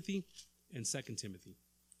 1 Timothy and 2 Timothy.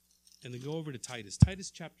 And then go over to Titus.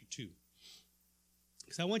 Titus chapter 2.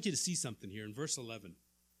 Because I want you to see something here in verse 11.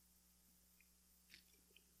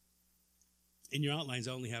 In your outlines,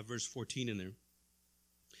 I only have verse 14 in there.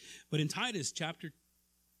 But in Titus chapter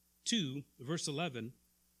 2, verse 11,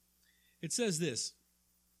 it says this: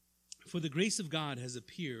 For the grace of God has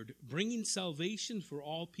appeared, bringing salvation for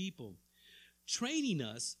all people, training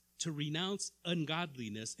us to renounce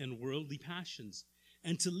ungodliness and worldly passions,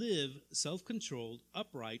 and to live self-controlled,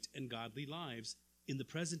 upright, and godly lives in the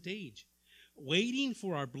present age, waiting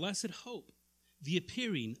for our blessed hope, the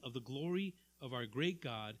appearing of the glory of our great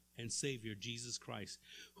God and Savior, Jesus Christ,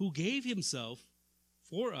 who gave himself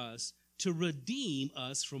for us to redeem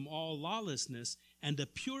us from all lawlessness and to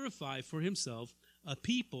purify for himself a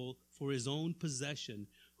people for his own possession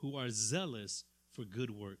who are zealous for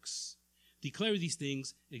good works. Declare these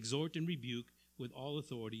things, exhort and rebuke with all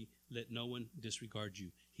authority. Let no one disregard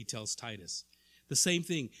you. He tells Titus. The same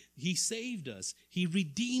thing. He saved us. He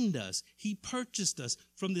redeemed us. He purchased us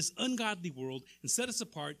from this ungodly world and set us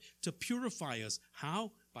apart to purify us.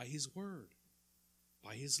 How? By his word,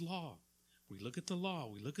 by his law. We look at the law.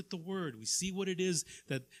 We look at the word. We see what it is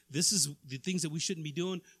that this is the things that we shouldn't be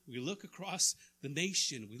doing. We look across the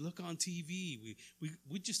nation. We look on TV.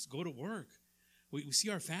 We just go to work. We see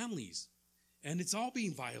our families, and it's all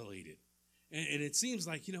being violated. And it seems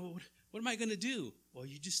like, what am I going to do? Well,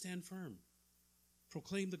 you just stand firm.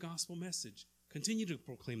 Proclaim the gospel message. Continue to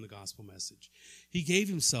proclaim the gospel message. He gave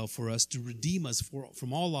himself for us to redeem us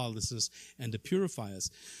from all lawlessness and to purify us.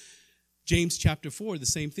 James chapter 4, the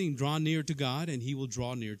same thing. Draw near to God, and he will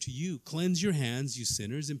draw near to you. Cleanse your hands, you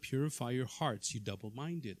sinners, and purify your hearts, you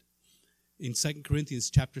double-minded. In 2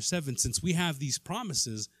 Corinthians chapter 7, since we have these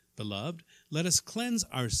promises, beloved, let us cleanse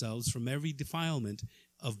ourselves from every defilement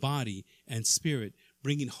of body and spirit,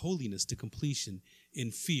 bringing holiness to completion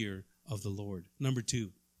in fear of the Lord. Number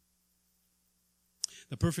 2,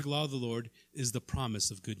 the perfect law of the Lord is the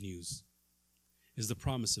promise of good news. Is the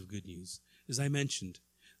promise of good news. As I mentioned,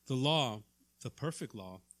 the law, the perfect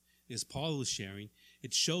law, as Paul was sharing,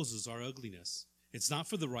 it shows us our ugliness. It's not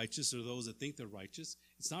for the righteous or those that think they're righteous.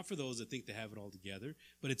 It's not for those that think they have it all together,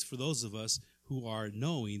 but it's for those of us who are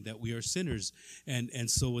knowing that we are sinners. And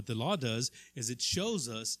so what the law does is it shows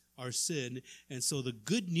us our sin. And so the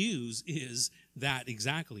good news is that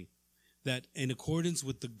exactly, that in accordance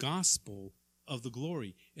with the gospel of the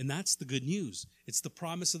glory. And that's the good news. It's the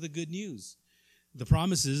promise of the good news. The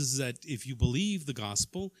promise is that if you believe the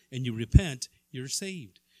gospel and you repent, you're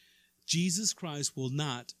saved. Jesus Christ will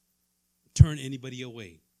not turn anybody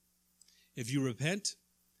away. If you repent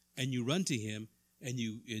and you run to him and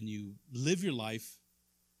you live your life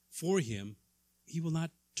for him, he will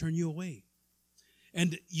not turn you away.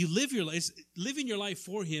 And you live your life, living your life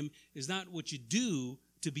for him is not what you do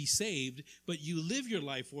to be saved, but you live your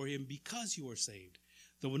life for him because you are saved.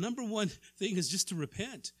 The number one thing is just to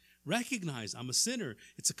repent. Recognize I'm a sinner.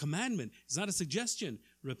 It's a commandment. It's not a suggestion.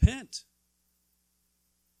 Repent.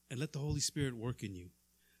 And let the Holy Spirit work in you.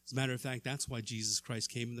 As a matter of fact, that's why Jesus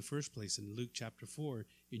Christ came in the first place. In Luke chapter 4,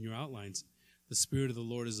 in your outlines, the Spirit of the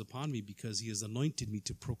Lord is upon me because he has anointed me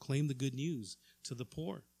to proclaim the good news to the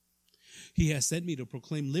poor. He has sent me to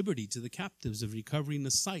proclaim liberty to the captives, of recovering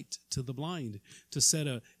the sight to the blind, to set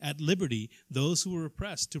at liberty those who are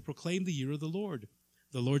oppressed, to proclaim the year of the Lord,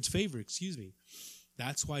 the Lord's favor,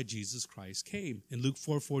 That's why Jesus Christ came. In Luke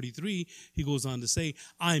 4:43, he goes on to say,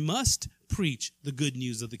 I must preach the good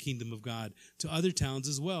news of the kingdom of God to other towns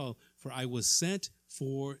as well, for I was sent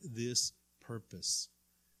for this purpose.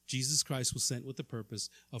 Jesus Christ was sent with the purpose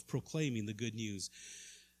of proclaiming the good news.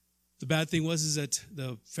 The bad thing is that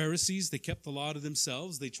the Pharisees, they kept the law to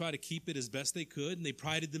themselves. They tried to keep it as best they could, and they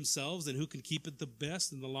prided themselves in who can keep it the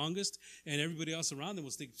best and the longest, and everybody else around them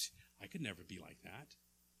was thinking, I could never be like that.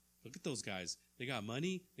 Look at those guys. They got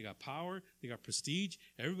money, they got power, they got prestige.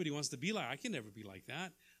 Everybody wants to be like, I can never be like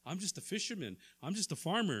that. I'm just a fisherman. I'm just a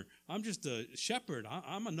farmer. I'm just a shepherd.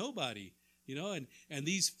 I'm a nobody. And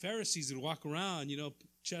these Pharisees would walk around,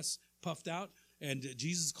 chests puffed out, and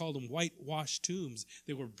Jesus called them whitewashed tombs.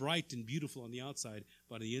 They were bright and beautiful on the outside,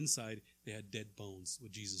 but on the inside, they had dead bones,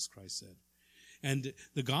 what Jesus Christ said. And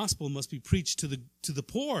the gospel must be preached to the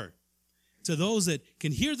poor, to those that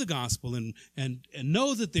can hear the gospel and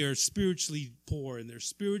know that they're spiritually poor and they're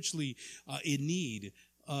spiritually in need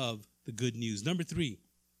of the good news. Number 3,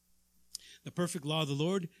 the perfect law of the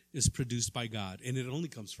Lord is produced by God, and it only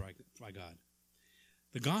comes by God.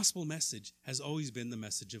 The gospel message has always been the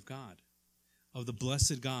message of God, of the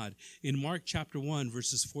blessed God. In Mark chapter 1,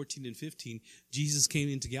 verses 14 and 15, Jesus came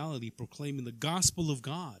into Galilee proclaiming the gospel of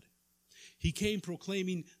God. He came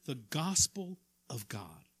proclaiming the gospel of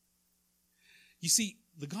God. You see,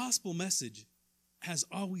 the gospel message has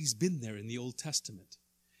always been there in the Old Testament.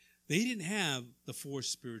 They didn't have the 4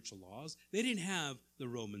 spiritual laws. They didn't have the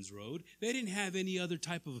Romans Road. They didn't have any other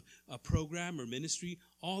type of program or ministry.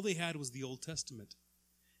 All they had was the Old Testament.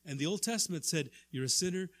 And the Old Testament said, you're a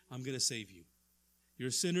sinner, I'm going to save you. You're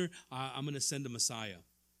a sinner, I'm going to send a Messiah.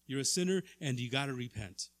 You're a sinner, and you got to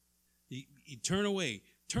repent. You turn away.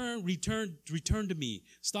 Return to me.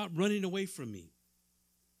 Stop running away from me.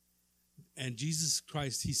 And Jesus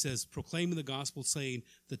Christ, he says, proclaiming the gospel, saying,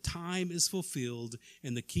 the time is fulfilled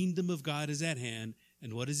and the kingdom of God is at hand.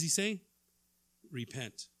 And what does he say?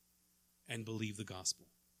 Repent and believe the gospel.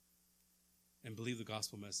 And believe the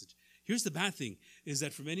gospel message. Here's the bad thing, is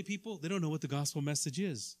that for many people, they don't know what the gospel message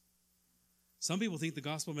is. Some people think the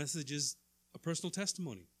gospel message is a personal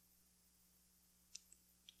testimony.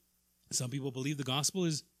 Some people believe the gospel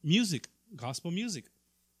is music, gospel music.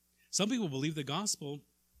 Some people believe that the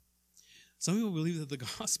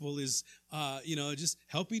gospel is, just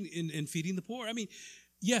helping and feeding the poor. I mean,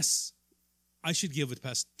 yes, I should give a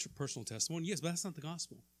personal testimony. Yes, but that's not the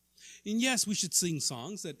gospel. And yes, we should sing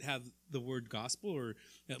songs that have the word gospel, or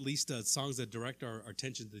at least songs that direct our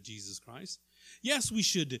attention to Jesus Christ. Yes, we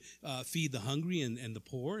should feed the hungry and the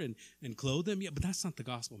poor and clothe them. Yeah, but that's not the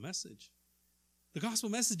gospel message. The gospel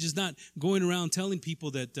message is not going around telling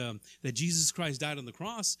people that Jesus Christ died on the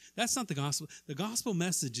cross. That's not the gospel. The gospel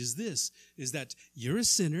message is this, is that you're a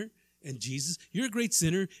sinner and you're a great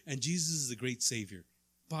sinner and Jesus is a great Savior.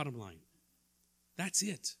 Bottom line. That's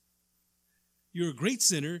it. You're a great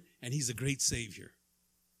sinner and he's a great Savior.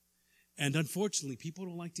 And unfortunately, people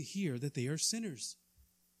don't like to hear that they are sinners.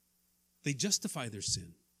 They justify their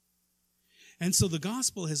sin. And so the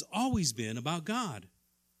gospel has always been about God.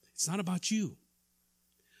 It's not about you.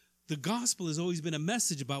 The gospel has always been a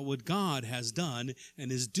message about what God has done and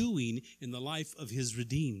is doing in the life of his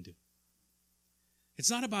redeemed. It's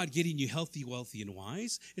not about getting you healthy, wealthy, and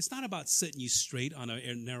wise. It's not about setting you straight on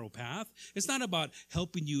a narrow path. It's not about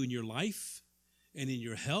helping you in your life and in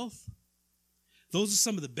your health. Those are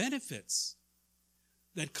some of the benefits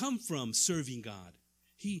that come from serving God.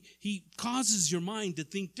 He causes your mind to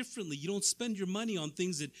think differently. You don't spend your money on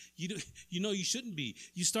things that you know you shouldn't be.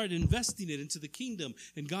 You start investing it into the kingdom,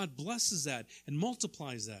 and God blesses that and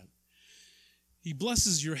multiplies that. He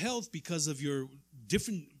blesses your health because of your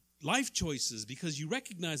different life choices, because you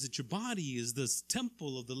recognize that your body is the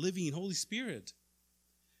temple of the living Holy Spirit.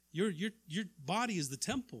 Your body is the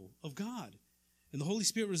temple of God. And the Holy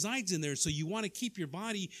Spirit resides in there, so you want to keep your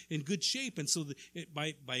body in good shape. And so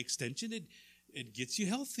by extension, it gets you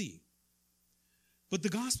healthy. But the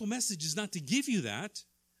gospel message is not to give you that.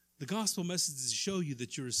 The gospel message is to show you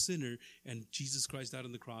that you're a sinner and Jesus Christ died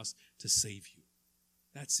on the cross to save you.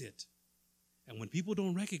 That's it. And when people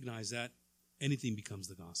don't recognize that, anything becomes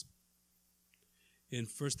the gospel. In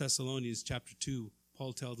 1 Thessalonians chapter 2,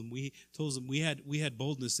 Paul tells them, we had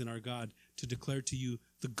boldness in our God to declare to you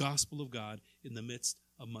the gospel of God in the midst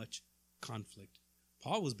of much conflict.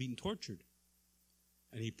 Paul was being tortured,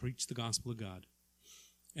 and he preached the gospel of God.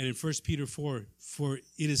 And in 1 Peter 4, for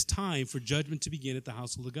it is time for judgment to begin at the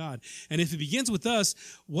household of God. And if it begins with us,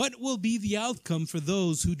 what will be the outcome for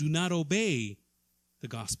those who do not obey the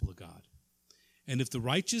gospel of God? And if the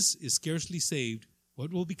righteous is scarcely saved,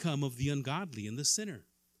 what will become of the ungodly and the sinner?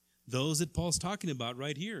 Those that Paul's talking about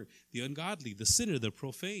right here, the ungodly, the sinner, the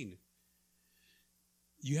profane.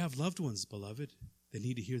 You have loved ones, beloved, that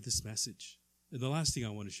need to hear this message. And the last thing I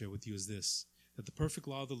want to share with you is this, that the perfect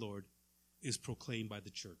law of the Lord is proclaimed by the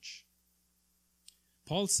church.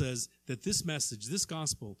 Paul says that this message, this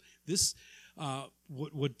gospel, this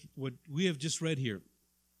what we have just read here,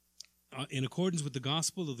 in accordance with the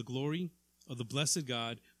gospel of the glory of the blessed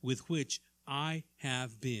God with which I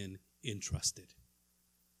have been entrusted.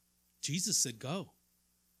 Jesus said, go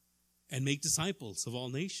and make disciples of all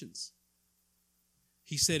nations.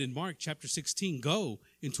 He said in Mark chapter 16, go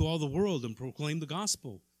into all the world and proclaim the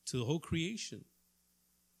gospel to the whole creation.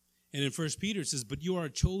 And in 1 Peter it says, but you are a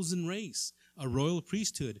chosen race, a royal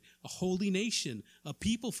priesthood, a holy nation, a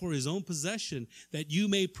people for his own possession, that you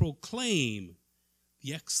may proclaim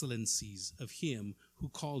the excellencies of him who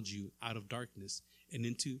called you out of darkness and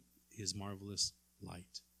into his marvelous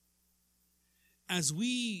light. As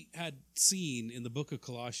we had seen in the book of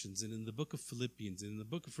Colossians and in the book of Philippians and in the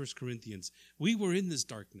book of 1 Corinthians, we were in this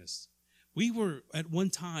darkness. We were at one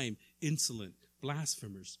time insolent,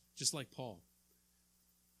 blasphemers, just like Paul.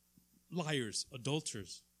 Liars,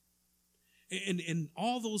 adulterers, and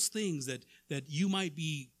all those things that you might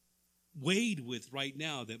be weighed with right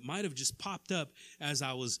now that might have just popped up as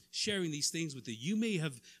I was sharing these things with you. You may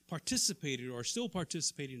have participated or still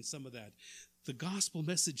participating in some of that. The gospel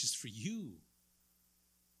message is for you.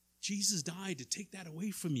 Jesus died to take that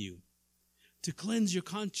away from you, to cleanse your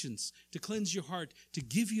conscience, to cleanse your heart, to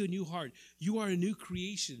give you a new heart. You are a new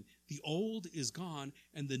creation. The old is gone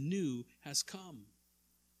and the new has come.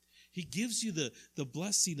 He gives you the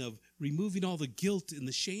blessing of removing all the guilt and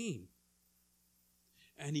the shame.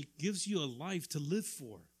 And he gives you a life to live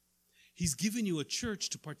for. He's given you a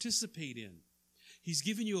church to participate in. He's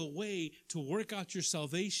given you a way to work out your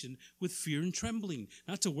salvation with fear and trembling,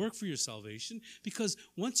 not to work for your salvation, because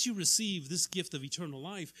once you receive this gift of eternal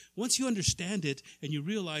life, once you understand it and you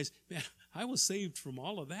realize, man, I was saved from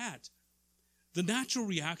all of that, the natural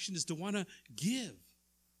reaction is to want to give.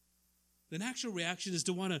 The natural reaction is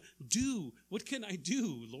to want to do. What can I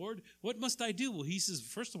do, Lord? What must I do? Well, he says,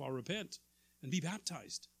 first of all, repent and be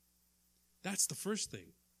baptized. That's the first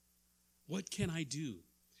thing. What can I do?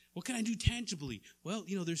 What can I do tangibly? Well,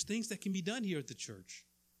 there's things that can be done here at the church.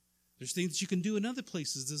 There's things that you can do in other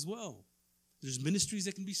places as well. There's ministries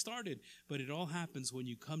that can be started. But it all happens when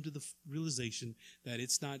you come to the realization that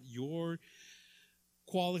it's not your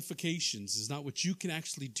qualifications. It's not what you can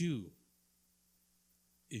actually do.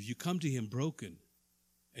 If you come to him broken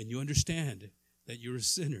and you understand that you're a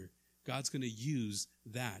sinner, God's going to use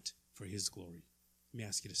that for his glory. Let me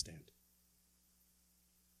ask you to stand.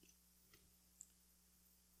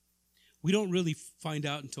 We don't really find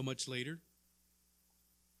out until much later.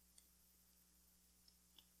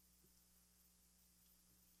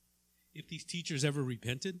 If these teachers ever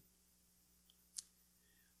repented,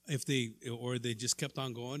 or they just kept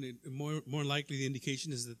on going, more likely the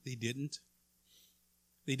indication is that they didn't.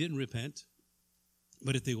 They didn't repent.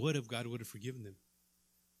 But if they would have, God would have forgiven them.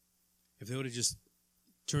 If they would have just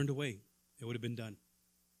turned away, it would have been done.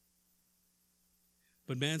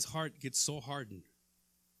 But man's heart gets so hardened,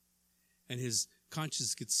 and his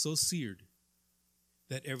conscience gets so seared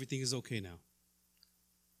that everything is okay now.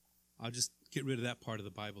 I'll just get rid of that part of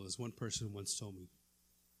the Bible, as one person once told me.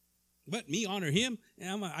 But me honor him,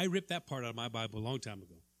 and I ripped that part out of my Bible a long time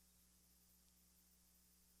ago.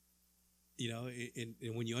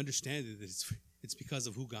 And when you understand that it's because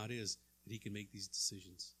of who God is that he can make these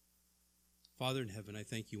decisions. Father in heaven, I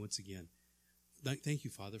thank you once again. Thank you,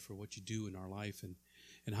 Father, for what you do in our life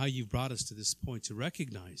and how you've brought us to this point to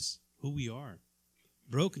recognize who we are,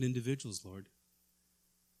 broken individuals, Lord.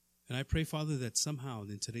 And I pray, Father, that somehow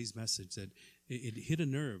in today's message that it hit a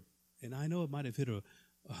nerve, and I know it might have hit a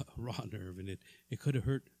raw nerve, and it could have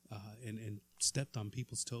hurt and stepped on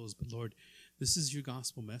people's toes. But Lord, this is your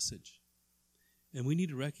gospel message. And we need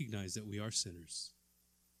to recognize that we are sinners.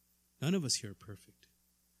 None of us here are perfect.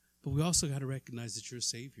 But we also got to recognize that you're a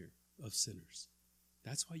Savior of sinners.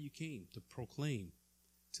 That's why you came, to proclaim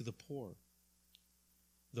to the poor,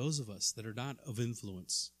 those of us that are not of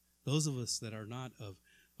influence, those of us that are not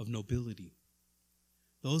of nobility,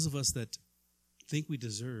 those of us that think we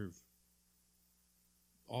deserve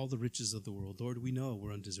all the riches of the world. Lord, we know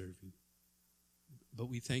we're undeserving. But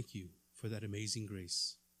we thank you for that amazing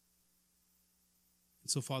grace. And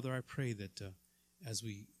so, Father, I pray that as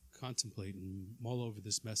we contemplate and mull over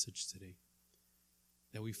this message today,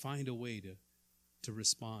 that we find a way to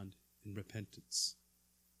respond in repentance.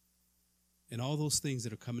 And all those things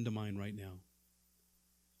that are coming to mind right now,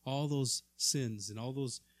 all those sins and all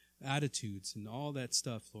those attitudes and all that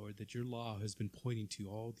stuff, Lord, that your law has been pointing to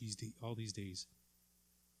all these days,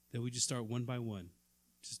 that we just start one by one,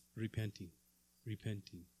 just repenting,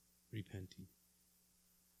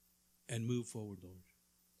 and move forward, Lord,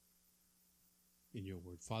 in your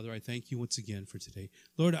word. Father, I thank you once again for today.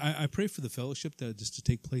 Lord, I pray for the fellowship that just to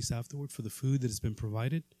take place afterward, for the food that has been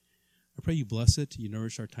provided. I pray you bless it, you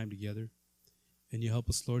nourish our time together, and you help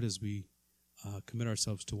us, Lord, as we commit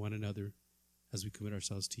ourselves to one another, as we commit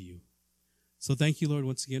ourselves to you. So thank you, Lord,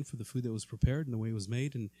 once again for the food that was prepared and the way it was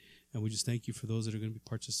made, and we just thank you for those that are going to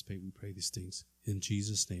participate. We pray these things in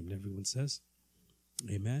Jesus' name. And everyone says,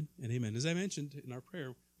 amen and amen. As I mentioned in our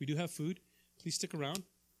prayer, we do have food. Please stick around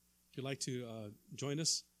if you'd like to join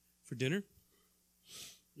us for dinner.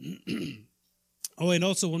 Oh, and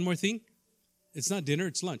also one more thing. It's not dinner,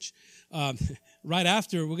 it's lunch. Right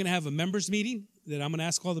after, we're going to have a members meeting that I'm going to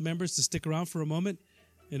ask all the members to stick around for a moment,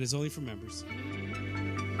 and it's only for members.